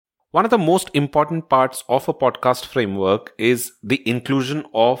One of the most important parts of a podcast framework is the inclusion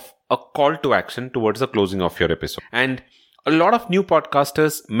of a call to action towards the closing of your episode. And a lot of new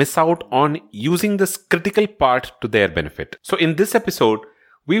podcasters miss out on using this critical part to their benefit. So in this episode,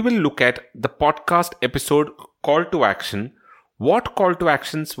 we will look at the podcast episode call to action, what call to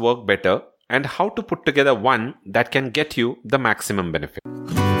actions work better, and how to put together one that can get you the maximum benefit.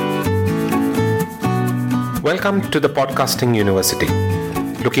 Welcome to the Podcasting University.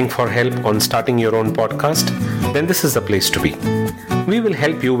 Looking for help on starting your own podcast? Then this is the place to be. We will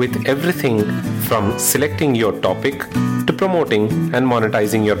help you with everything from selecting your topic to promoting and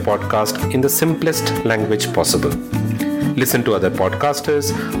monetizing your podcast in the simplest language possible. Listen to other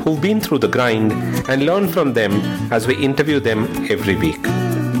podcasters who've been through the grind and learn from them as we interview them every week.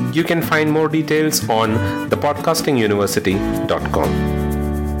 You can find more details on thepodcastinguniversity.com.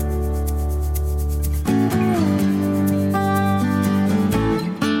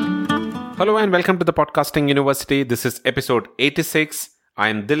 Hello and welcome to the Podcasting University. This is episode 86. I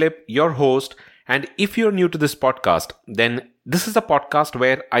am Dilip, your host. And if you're new to this podcast, then this is a podcast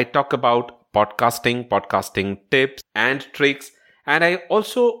where I talk about podcasting tips and tricks. And I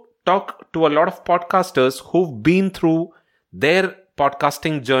also talk to a lot of podcasters who've been through their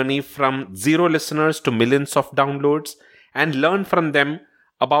podcasting journey from 0 listeners to millions of downloads and learn from them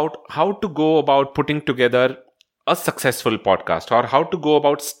about how to go about putting together a successful podcast or how to go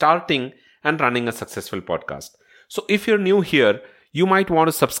about starting and running a successful podcast. So if you're new here, you might want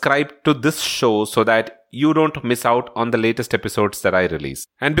to subscribe to this show so that you don't miss out on the latest episodes that I release.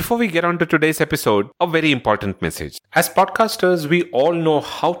 And before we get on to today's episode, a very important message. As podcasters, we all know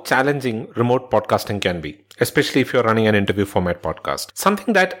how challenging remote podcasting can be, especially if you're running an interview format podcast.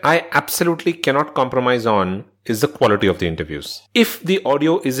 Something that I absolutely cannot compromise on is the quality of the interviews. If the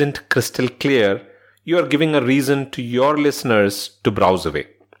audio isn't crystal clear, you are giving a reason to your listeners to browse away.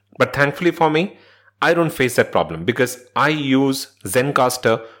 But thankfully for me, I don't face that problem because I use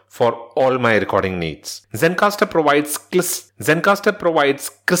Zencastr for all my recording needs. Zencastr provides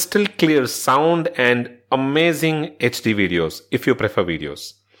crystal clear sound and amazing HD videos if you prefer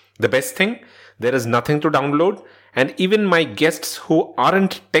videos. The best thing, there is nothing to download, and even my guests who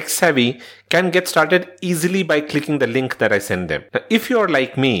aren't tech savvy can get started easily by clicking the link that I send them. Now, if you're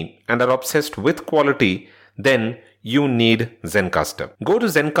like me and are obsessed with quality, then you need Zencastr. Go to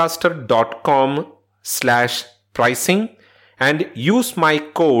zencastr.com/pricing and use my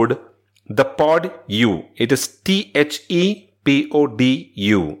code THEPODU. It is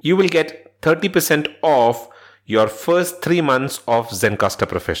THEPODU. You will get 30% off your first 3 months of Zencastr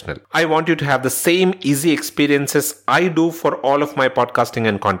Professional. I want you to have the same easy experiences I do for all of my podcasting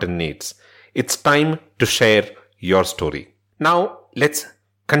and content needs. It's time to share your story. Now, let's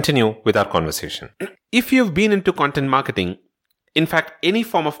continue with our conversation. If you've been into content marketing, in fact, any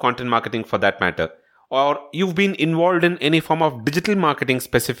form of content marketing for that matter, or you've been involved in any form of digital marketing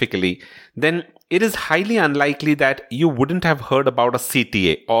specifically, then it is highly unlikely that you wouldn't have heard about a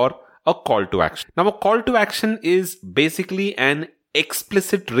CTA or a call to action. Now, a call to action is basically an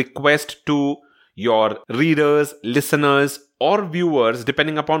explicit request to your readers, listeners, or viewers,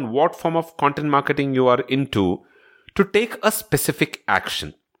 depending upon what form of content marketing you are into, to take a specific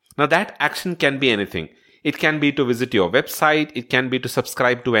action. Now, that action can be anything. It can be to visit your website. It can be to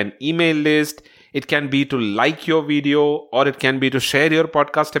subscribe to an email list. It can be to like your video, or it can be to share your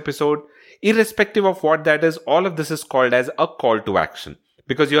podcast episode. Irrespective of what that is, all of this is called as a call to action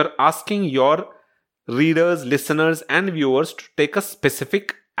because you're asking your readers, listeners, and viewers to take a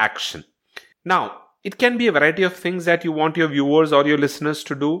specific action. Now, it can be a variety of things that you want your viewers or your listeners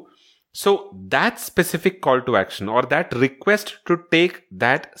to do. So that specific call to action or that request to take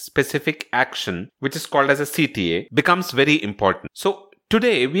that specific action, which is called as a CTA, becomes very important. So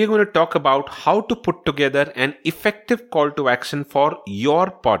today we are going to talk about how to put together an effective call to action for your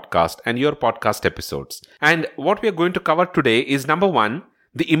podcast and your podcast episodes. And what we are going to cover today is number 1,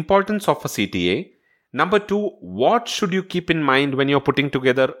 the importance of a CTA. Number 2, what should you keep in mind when you're putting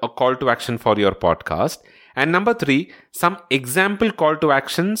together a call to action for your podcast? And number 3, some example call to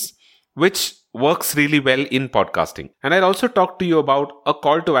actions which works really well in podcasting. And I'll also talk to you about a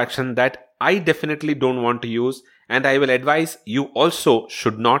call to action that I definitely don't want to use, and I will advise you also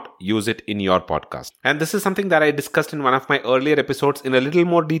should not use it in your podcast. And this is something that I discussed in one of my earlier episodes in a little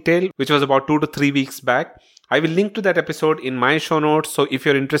more detail, which was about 2 to 3 weeks back. I will link to that episode in my show notes, so if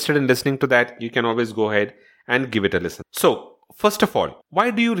you're interested in listening to that, you can always go ahead and give it a listen. So, first of all,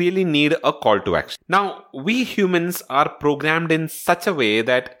 why do you really need a call to action? Now, we humans are programmed in such a way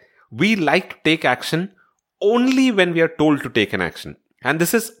that we like to take action only when we are told to take an action. And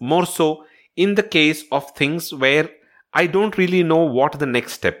this is more so in the case of things where I don't really know what the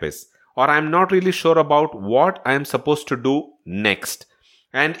next step is, or I'm not really sure about what I am supposed to do next,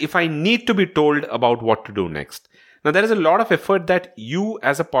 and if I need to be told about what to do next. Now, there is a lot of effort that you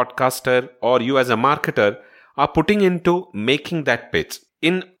as a podcaster or you as a marketer are putting into making that pitch.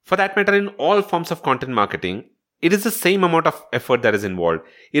 For that matter, in all forms of content marketing, it is the same amount of effort that is involved,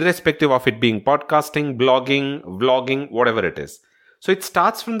 irrespective of it being podcasting, blogging, vlogging, whatever it is. So it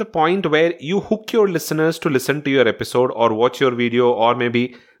starts from the point where you hook your listeners to listen to your episode or watch your video or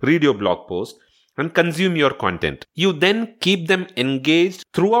maybe read your blog post and consume your content. You then keep them engaged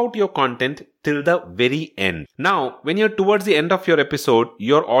throughout your content till the very end. Now, when you're towards the end of your episode,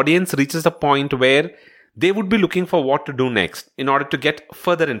 your audience reaches a point where they would be looking for what to do next in order to get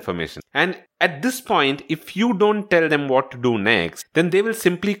further information. And at this point, if you don't tell them what to do next, then they will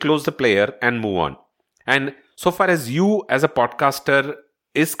simply close the player and move on. And so far as you as a podcaster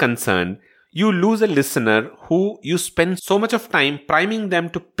is concerned, you lose a listener who you spend so much of time priming them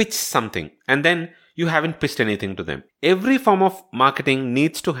to pitch something, and then you haven't pitched anything to them. Every form of marketing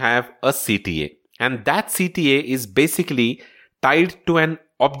needs to have a CTA, and that CTA is basically tied to an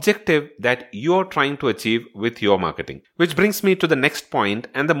objective that you're trying to achieve with your marketing. Which brings me to the next point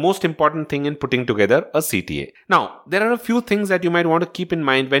and the most important thing in putting together a CTA. Now, there are a few things that you might want to keep in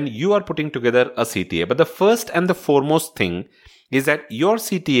mind when you are putting together a CTA. But the first and the foremost thing is that your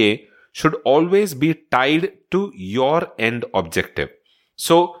CTA should always be tied to your end objective.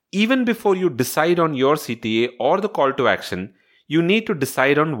 So even before you decide on your CTA or the call to action, you need to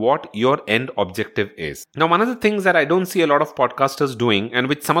decide on what your end objective is. Now, one of the things that I don't see a lot of podcasters doing, and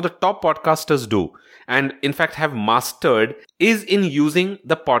which some of the top podcasters do, and in fact have mastered, is in using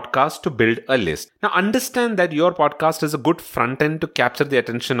the podcast to build a list. Now, understand that your podcast is a good front end to capture the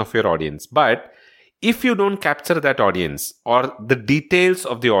attention of your audience. But if you don't capture that audience or the details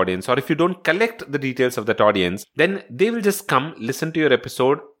of the audience, or if you don't collect the details of that audience, then they will just come, listen to your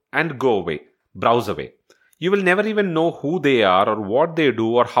episode and go away, browse away. You will never even know who they are or what they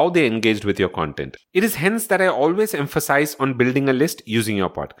do or how they engaged with your content. It is hence that I always emphasize on building a list using your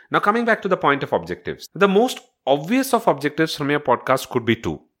pod. Now, coming back to the point of objectives. The most obvious of objectives from your podcast could be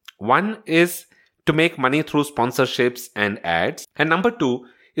two. One is to make money through sponsorships and ads. And number two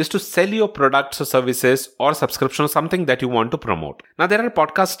is to sell your products or services or subscription or something that you want to promote. Now, there are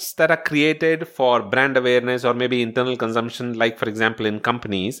podcasts that are created for brand awareness or maybe internal consumption, like for example in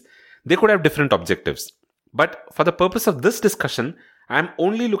companies. They could have different objectives. But for the purpose of this discussion, I'm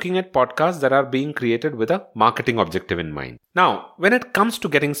only looking at podcasts that are being created with a marketing objective in mind. Now, when it comes to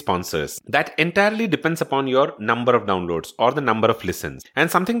getting sponsors, that entirely depends upon your number of downloads or the number of listens. And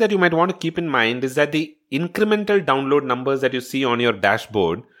something that you might want to keep in mind is that the incremental download numbers that you see on your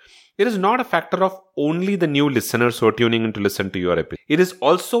dashboard, it is not a factor of only the new listeners who are tuning in to listen to your episode. It is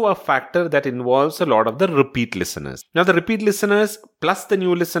also a factor that involves a lot of the repeat listeners. Now, the repeat listeners plus the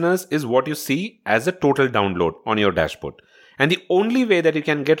new listeners is what you see as a total download on your dashboard. And the only way that you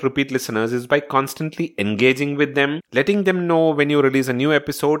can get repeat listeners is by constantly engaging with them, letting them know when you release a new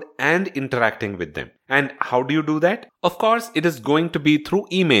episode and interacting with them. And how do you do that? Of course, it is going to be through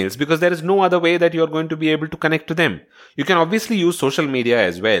emails because there is no other way that you are going to be able to connect to them. You can obviously use social media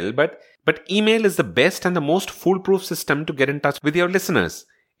as well, but email is the best and the most foolproof system to get in touch with your listeners.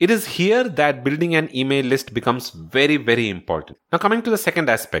 It is here that building an email list becomes very, very important. Now, coming to the second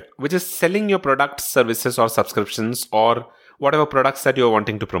aspect, which is selling your products, services or subscriptions or whatever products that you're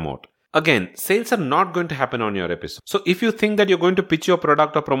wanting to promote. Again, sales are not going to happen on your episode. So if you think that you're going to pitch your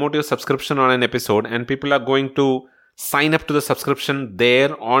product or promote your subscription on an episode and people are going to sign up to the subscription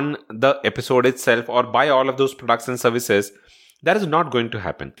there on the episode itself or buy all of those products and services, that is not going to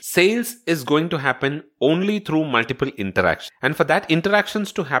happen. Sales is going to happen only through multiple interactions. And for that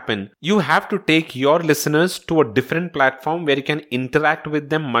interactions to happen, you have to take your listeners to a different platform where you can interact with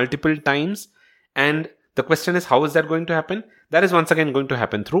them multiple times. And the question is, how is that going to happen? That is once again going to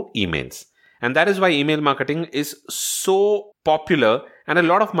happen through emails. And that is why email marketing is so popular and a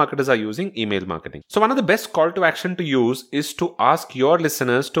lot of marketers are using email marketing. So one of the best call to action to use is to ask your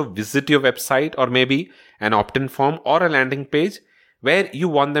listeners to visit your website or maybe an opt-in form or a landing page where you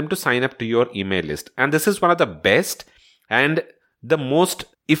want them to sign up to your email list. And this is one of the best and the most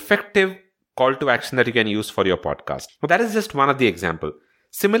effective call to action that you can use for your podcast. Well, that is just one of the examples.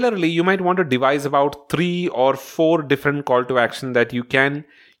 Similarly, you might want to devise about 3 or 4 different call to action that you can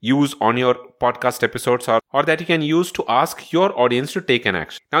use on your podcast episodes or that you can use to ask your audience to take an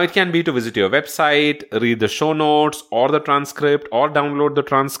action. Now, it can be to visit your website, read the show notes or the transcript or download the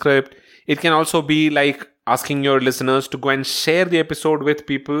transcript. It can also be like asking your listeners to go and share the episode with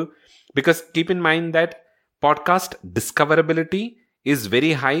people, because keep in mind that podcast discoverability is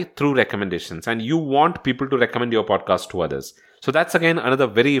very high through recommendations, and you want people to recommend your podcast to others. So that's again another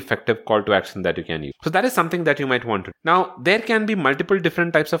very effective call to action that you can use. So that is something that you might want to do. Now, there can be multiple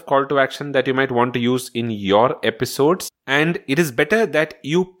different types of call to action that you might want to use in your episodes. And it is better that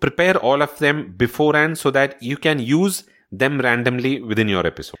you prepare all of them beforehand so that you can use them randomly within your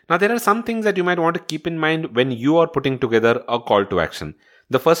episode. Now, there are some things that you might want to keep in mind when you are putting together a call to action.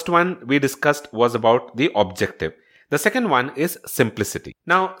 The first one we discussed was about the objective. The second one is simplicity.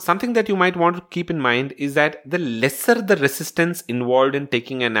 Now, something that you might want to keep in mind is that the lesser the resistance involved in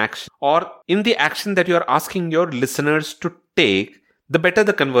taking an action or in the action that you are asking your listeners to take, the better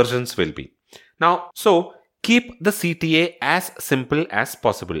the conversions will be. Now, so keep the CTA as simple as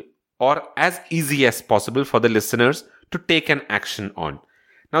possible or as easy as possible for the listeners to take an action on.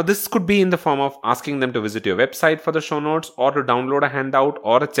 Now, this could be in the form of asking them to visit your website for the show notes or to download a handout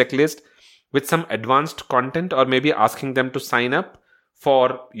or a checklist with some advanced content, or maybe asking them to sign up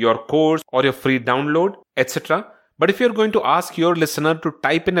for your course or your free download, etc. But if you're going to ask your listener to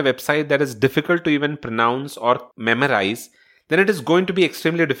type in a website that is difficult to even pronounce or memorize, then it is going to be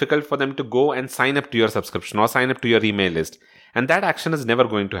extremely difficult for them to go and sign up to your subscription or sign up to your email list. And that action is never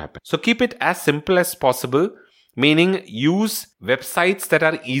going to happen. So keep it as simple as possible, meaning use websites that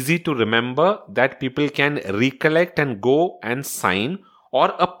are easy to remember, that people can recollect and go and sign,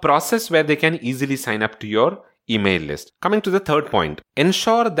 or a process where they can easily sign up to your email list. Coming to the third point,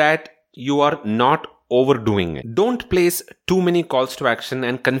 ensure that you are not overdoing it. Don't place too many calls to action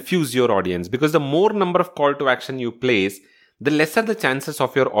and confuse your audience, because the more number of call to action you place, the lesser the chances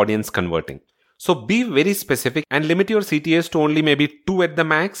of your audience converting. So be very specific and limit your CTAs to only maybe 2 at the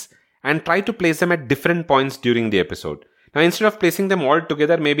max, and try to place them at different points during the episode. Now, instead of placing them all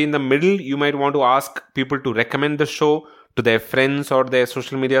together, maybe in the middle, you might want to ask people to recommend the show to their friends or their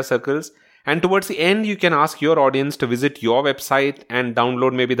social media circles. And towards the end, you can ask your audience to visit your website and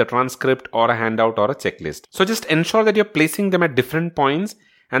download maybe the transcript or a handout or a checklist. So just ensure that you're placing them at different points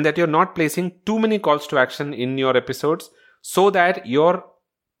and that you're not placing too many calls to action in your episodes, so that your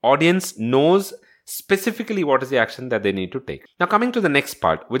audience knows specifically what is the action that they need to take. Now, coming to the next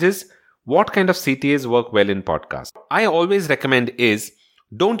part, which is what kind of CTAs work well in podcasts. I always recommend is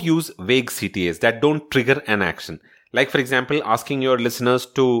don't use vague CTAs that don't trigger an action. Like, for example, asking your listeners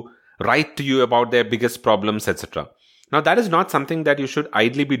to write to you about their biggest problems, etc. Now, that is not something that you should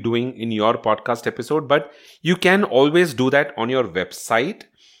idly be doing in your podcast episode, but you can always do that on your website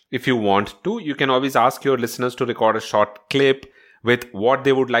if you want to. You can always ask your listeners to record a short clip with what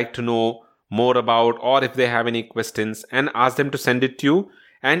they would like to know more about, or if they have any questions, and ask them to send it to you.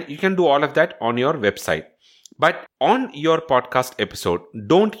 And you can do all of that on your website. But on your podcast episode,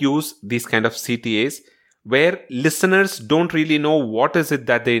 don't use these kind of CTAs where listeners don't really know what is it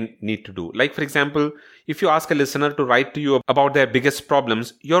that they need to do. Like, for example, if you ask a listener to write to you about their biggest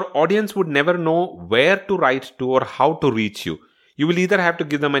problems, your audience would never know where to write to or how to reach you. You will either have to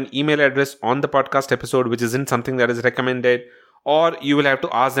give them an email address on the podcast episode, which isn't something that is recommended, or you will have to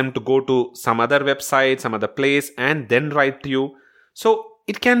ask them to go to some other website, some other place, and then write to you. So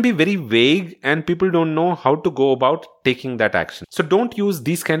it can be very vague and people don't know how to go about taking that action. So don't use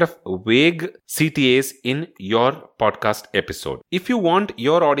these kind of vague CTAs in your podcast episode. If you want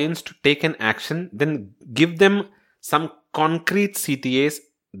your audience to take an action, then give them some concrete CTAs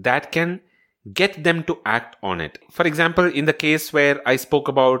that can get them to act on it. For example, in the case where I spoke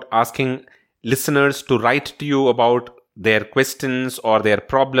about asking listeners to write to you about their questions or their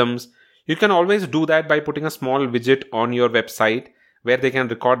problems, you can always do that by putting a small widget on your website where they can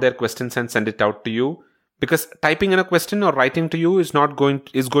record their questions and send it out to you. Because typing in a question or writing to you is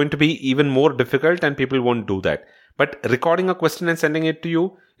going to be even more difficult, and people won't do that. But recording a question and sending it to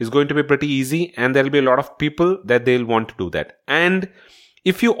you is going to be pretty easy, and there will be a lot of people that they'll want to do that. And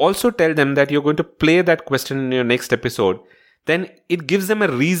if you also tell them that you're going to play that question in your next episode, then it gives them a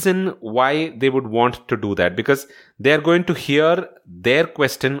reason why they would want to do that, because they're going to hear their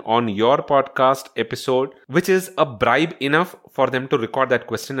question on your podcast episode, which is a bribe enough for them to record that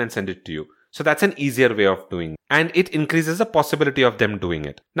question and send it to you. So that's an easier way of doing it, and it increases the possibility of them doing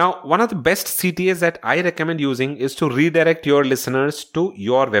it. Now, one of the best CTAs that I recommend using is to redirect your listeners to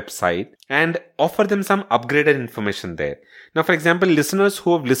your website and offer them some upgraded information there. Now, for example, listeners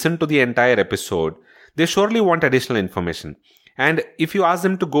who have listened to the entire episode, they surely want additional information. And if you ask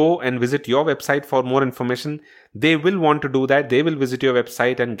them to go and visit your website for more information, they will want to do that. They will visit your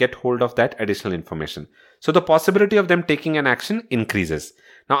website and get hold of that additional information. So the possibility of them taking an action increases.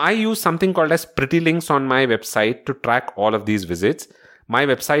 Now, I use something called as Pretty Links on my website to track all of these visits. My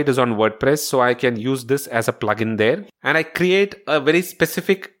website is on WordPress, so I can use this as a plugin there. And I create a very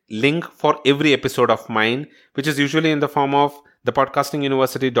specific link for every episode of mine, which is usually in the form of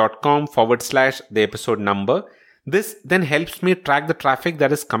thepodcastinguniversity.com/the episode number. This then helps me track the traffic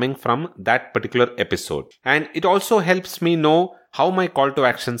that is coming from that particular episode. And it also helps me know how my call to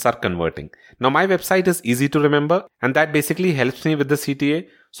actions are converting. Now, my website is easy to remember, and that basically helps me with the CTA.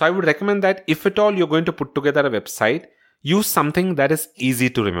 So I would recommend that if at all you're going to put together a website, use something that is easy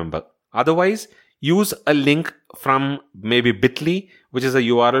to remember. Otherwise, use a link from maybe bit.ly, which is a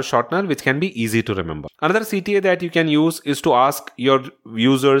URL shortener, which can be easy to remember. Another CTA that you can use is to ask your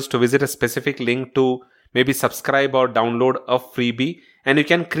users to visit a specific link to maybe subscribe or download a freebie. And you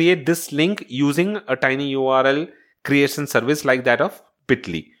can create this link using a tiny URL creation service like that of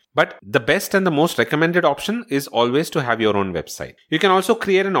bit.ly. But the best and the most recommended option is always to have your own website. You can also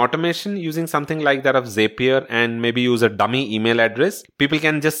create an automation using something like that of Zapier and maybe use a dummy email address. People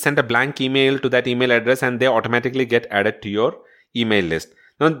can just send a blank email to that email address and they automatically get added to your email list.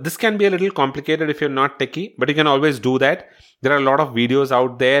 Now, this can be a little complicated if you're not techie, but you can always do that. There are a lot of videos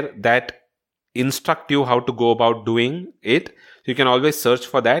out there that instruct you how to go about doing it. You can always search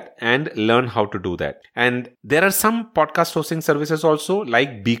for that and learn how to do that. And there are some podcast hosting services also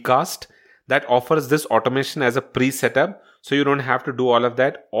like Bcast that offers this automation as a pre-setup. So you don't have to do all of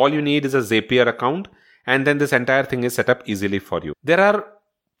that. All you need is a Zapier account and then this entire thing is set up easily for you. There are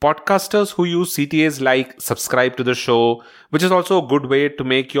podcasters who use CTAs like subscribe to the show, which is also a good way to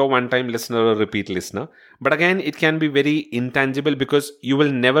make your one-time listener a repeat listener. But again, it can be very intangible because you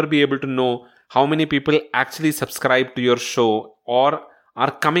will never be able to know how many people actually subscribe to your show or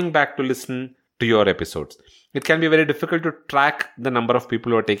are coming back to listen to your episodes. It can be very difficult to track the number of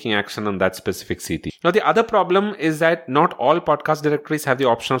people who are taking action on that specific CT. Now, the other problem is that not all podcast directories have the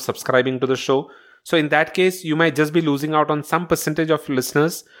option of subscribing to the show. So in that case, you might just be losing out on some percentage of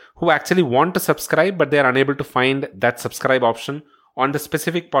listeners who actually want to subscribe, but they are unable to find that subscribe option on the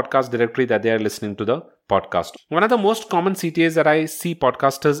specific podcast directory that they are listening to the podcast. One of the most common CTAs that I see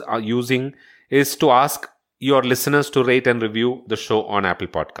podcasters are using is to ask your listeners to rate and review the show on Apple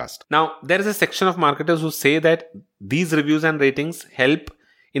Podcast. Now, there is a section of marketers who say that these reviews and ratings help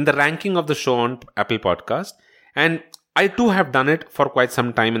in the ranking of the show on Apple Podcast. And I too have done it for quite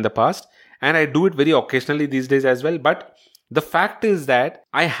some time in the past. And I do it very occasionally these days as well. But the fact is that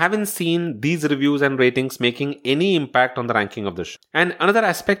I haven't seen these reviews and ratings making any impact on the ranking of the show. And another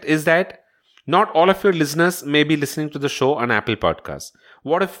aspect is that not all of your listeners may be listening to the show on Apple Podcasts.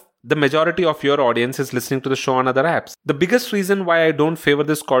 What if the majority of your audience is listening to the show on other apps? The biggest reason why I don't favor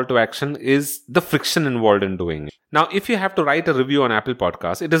this call to action is the friction involved in doing it. Now, if you have to write a review on Apple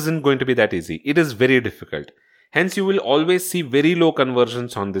Podcasts, it isn't going to be that easy. It is very difficult. Hence, you will always see very low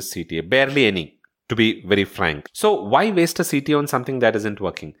conversions on this CTA, barely any, to be very frank. So why waste a CTA on something that isn't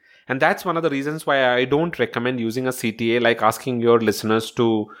working? And that's one of the reasons why I don't recommend using a CTA like asking your listeners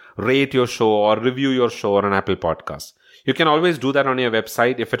to rate your show or review your show on Apple Podcasts. You can always do that on your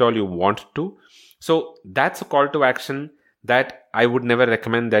website if at all you want to. So that's a call to action that I would never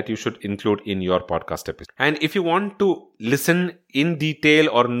recommend that you should include in your podcast episode. And if you want to listen in detail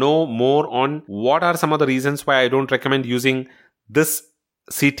or know more on what are some of the reasons why I don't recommend using this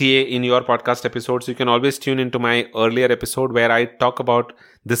CTA in your podcast episodes, you can always tune into my earlier episode where I talk about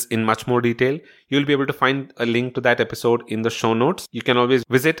this in much more detail. You'll be able to find a link to that episode in the show notes. You can always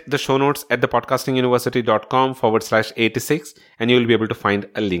visit the show notes at thepodcastinguniversity.com/86 and you'll be able to find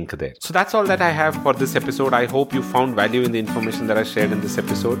a link there. So that's all that I have for this episode. I hope you found value in the information that I shared in this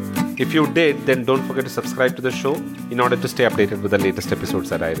episode. If you did, then don't forget to subscribe to the show in order to stay updated with the latest episodes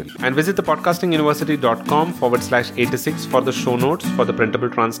that I release. And visit thepodcastinguniversity.com/86 for the show notes, for the printable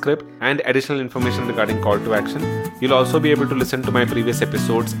transcript and additional information regarding call to action. You'll also be able to listen to my previous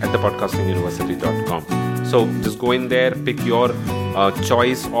episodes at thepodcastinguniversity.com. So just go in there, pick your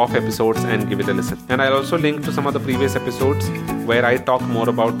choice of episodes and give it a listen. And I'll also link to some of the previous episodes where I talk more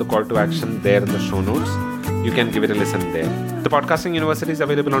about the call to action there in the show notes. You can give it a listen there. The Podcasting University is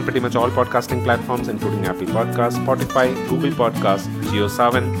available on pretty much all podcasting platforms, including Apple Podcasts, Spotify, Google Podcasts,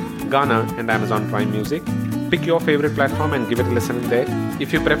 JioSaavn, Gaana, and Amazon Prime Music. Pick your favorite platform and give it a listen in there.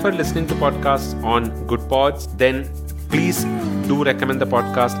 If you prefer listening to podcasts on Good Pods, then please do recommend the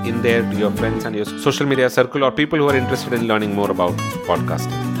podcast in there to your friends and your social media circle or people who are interested in learning more about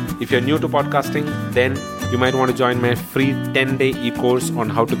podcasting. If you're new to podcasting, then you might want to join my free 10-day e-course on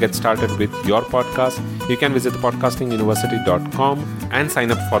how to get started with your podcast. You can visit thepodcastinguniversity.com and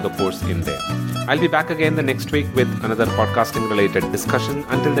sign up for the course in there. I'll be back again the next week with another podcasting related discussion.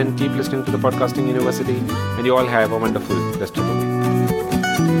 Until then, keep listening to the Podcasting University and you all have a wonderful rest of the week.